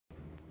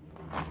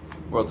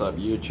What's up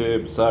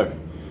YouTube? So,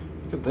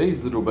 got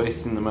these little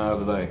beasts in the mail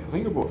today. I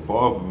think I bought 5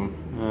 of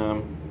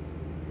them.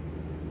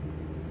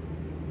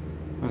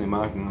 Only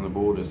marking on the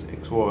board is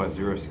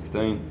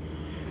XY016.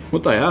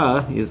 What they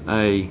are is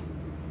a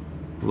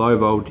low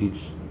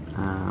voltage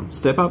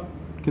step up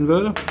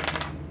converter,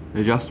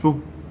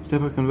 adjustable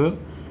step up converter.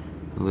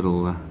 A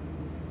little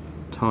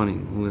tiny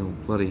little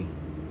bloody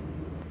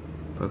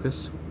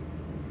focus.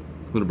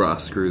 Little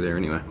brass screw there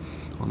anyway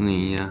on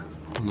the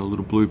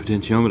little blue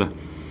potentiometer.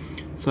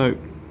 So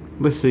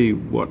let's see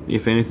what,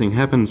 if anything,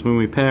 happens when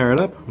we power it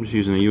up. I'm just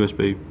using a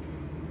USB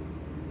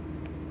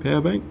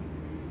power bank.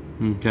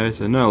 Okay,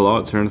 so no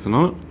lights or anything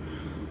on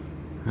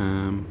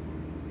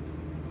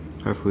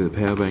it. Hopefully the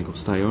power bank will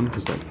stay on,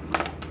 because a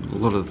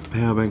lot of the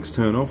power banks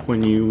turn off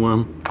when you,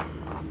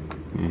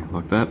 yeah,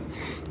 like that.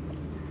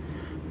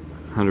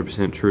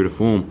 100% true to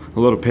form. A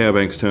lot of power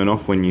banks turn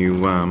off when you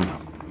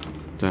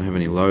don't have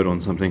any load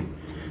on something.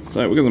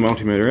 So we've got the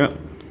multimeter out.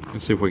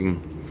 Let's see if we can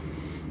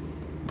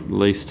at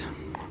least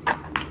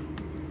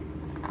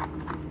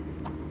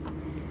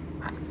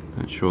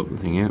short the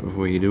thing out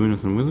before you do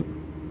anything with it.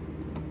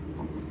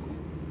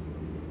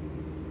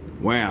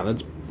 Wow,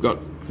 that's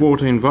got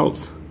 14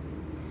 volts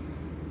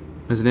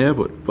as an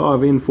output.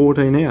 5 in,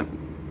 14 out.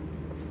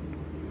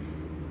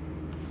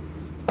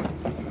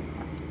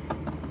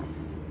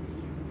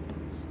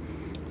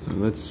 So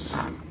let's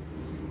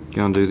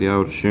go and do the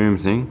old assume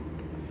thing.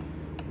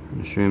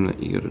 And assume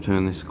that you got to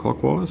turn this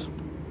clockwise.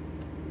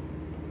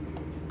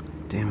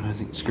 Damn it, I don't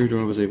think the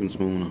screwdriver's even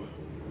small enough.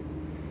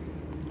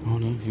 Oh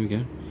no, here we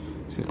go.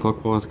 Let's get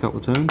clockwise a couple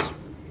of turns.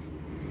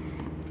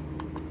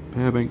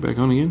 Power bank back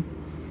on again.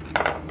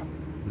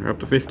 We're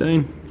up to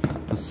 15.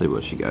 Let's see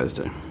what she goes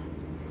to. Now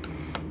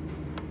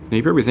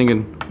you're probably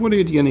thinking, what are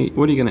you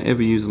gonna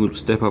ever use a little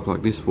step up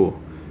like this for?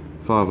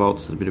 5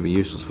 volts is a bit of a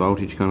useless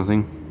voltage kind of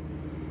thing.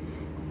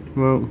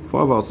 Well,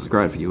 5 volts is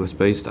great for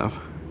USB stuff.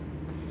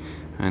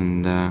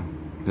 And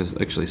there's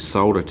actually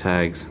solder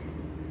tags.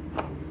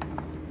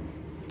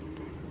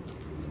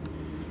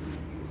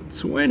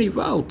 20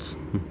 volts!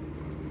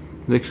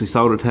 There's actually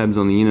solder tabs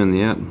on the in and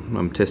the out.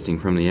 I'm testing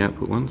from the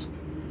output ones.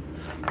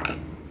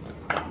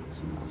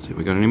 Let's see if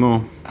we got any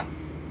more.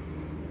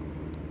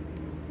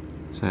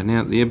 So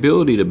now the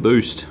ability to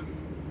boost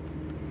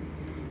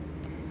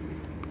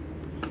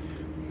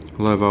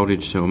low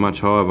voltage to a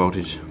much higher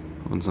voltage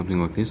on something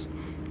like this.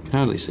 You can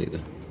hardly see the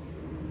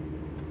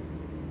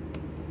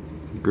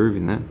groove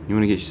in that. You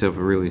want to get yourself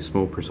a really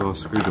small, precise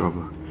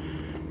screwdriver.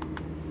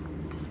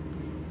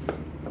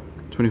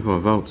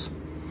 25 volts.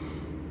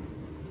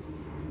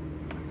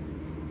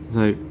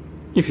 So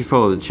if you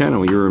follow the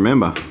channel, you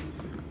remember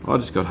I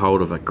just got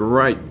hold of a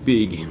great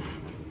big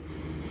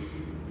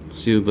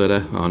sealed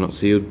letter, oh not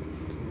sealed,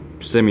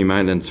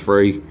 semi-maintenance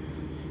free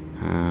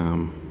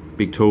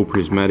big tall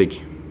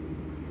prismatic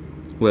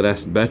lead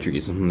acid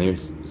batteries, and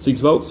there's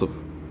 6 volts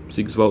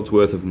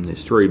worth of them.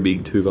 There's 3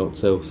 big 2 volt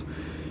cells,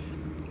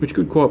 which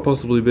could quite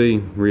possibly be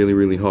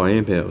really high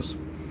amp hours.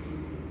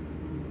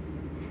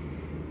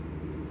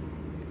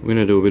 We're going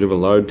to do a bit of a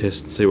load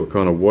test and see what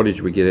kind of wattage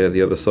we get out of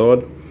the other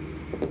side.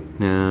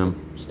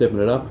 Stepping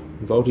it up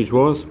voltage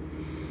wise,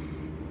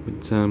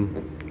 but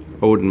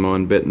I wouldn't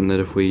mind betting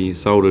that if we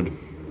soldered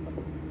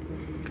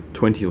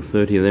 20 or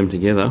 30 of them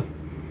together,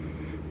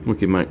 we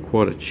could make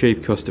quite a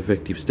cheap, cost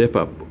effective step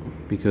up,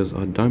 because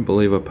I don't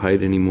believe I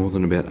paid any more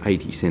than about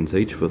 80 cents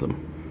each for them.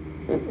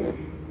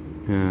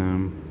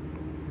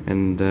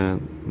 And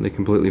they're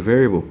completely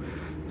variable.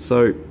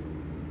 So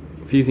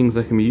a few things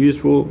they can be used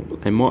for.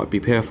 They might be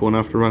powerful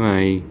enough to run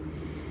a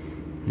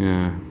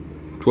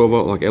 12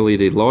 volt like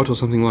LED light or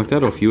something like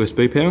that off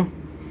USB power.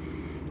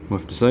 We'll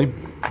have to see.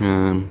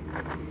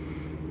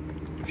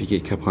 If you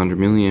get a couple hundred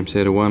milliamps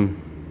out of one,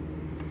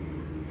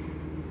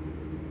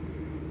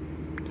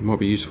 it might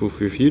be useful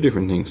for a few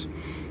different things.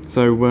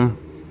 So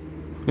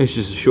it's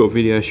just a short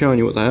video showing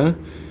you what they are.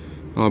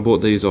 I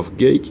bought these off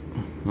Geek.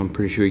 I'm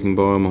pretty sure you can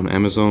buy them on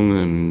Amazon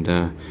and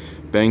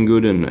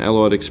Banggood and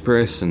Allied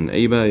Express and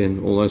eBay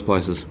and all those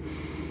places.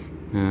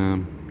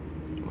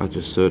 I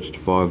just searched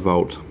 5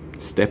 volt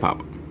step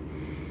up.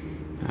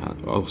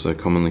 Also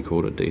commonly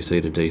called a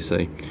DC to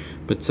DC.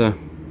 But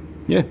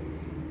yeah,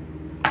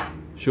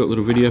 short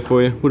little video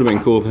for you. Would have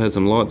been cool if it had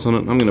some lights on it.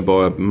 I'm going to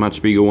buy a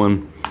much bigger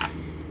one,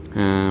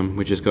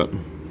 which has got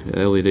an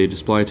LED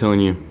display telling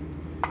you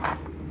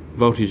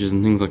voltages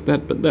and things like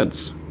that, but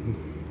that's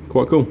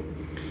quite cool.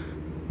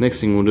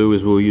 Next thing we'll do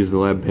is we'll use the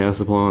lab power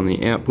supply on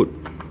the output,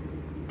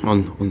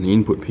 on the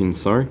input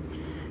pins, sorry,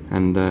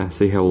 and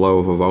see how low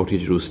of a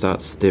voltage it will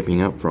start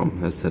stepping up from.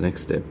 That's the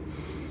next step.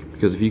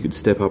 Because if you could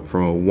step up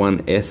from a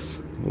 1S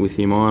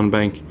lithium ion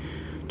bank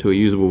to a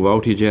usable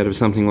voltage out of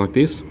something like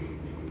this,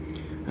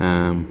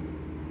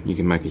 you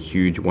can make a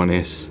huge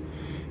 1S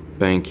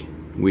bank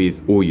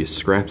with all your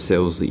scrap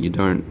cells that you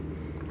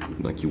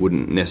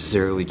wouldn't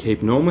necessarily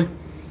keep normally,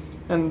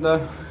 and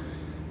put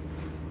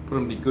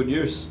them to good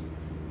use.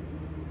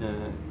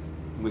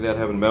 Without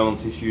having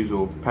balance issues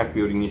or pack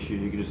building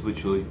issues, you could just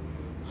literally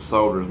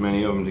solder as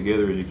many of them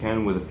together as you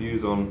can with a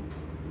fuse on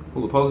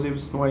all the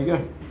positives, and away you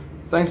go.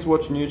 Thanks for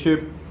watching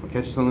YouTube. I'll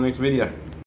catch you on the next video.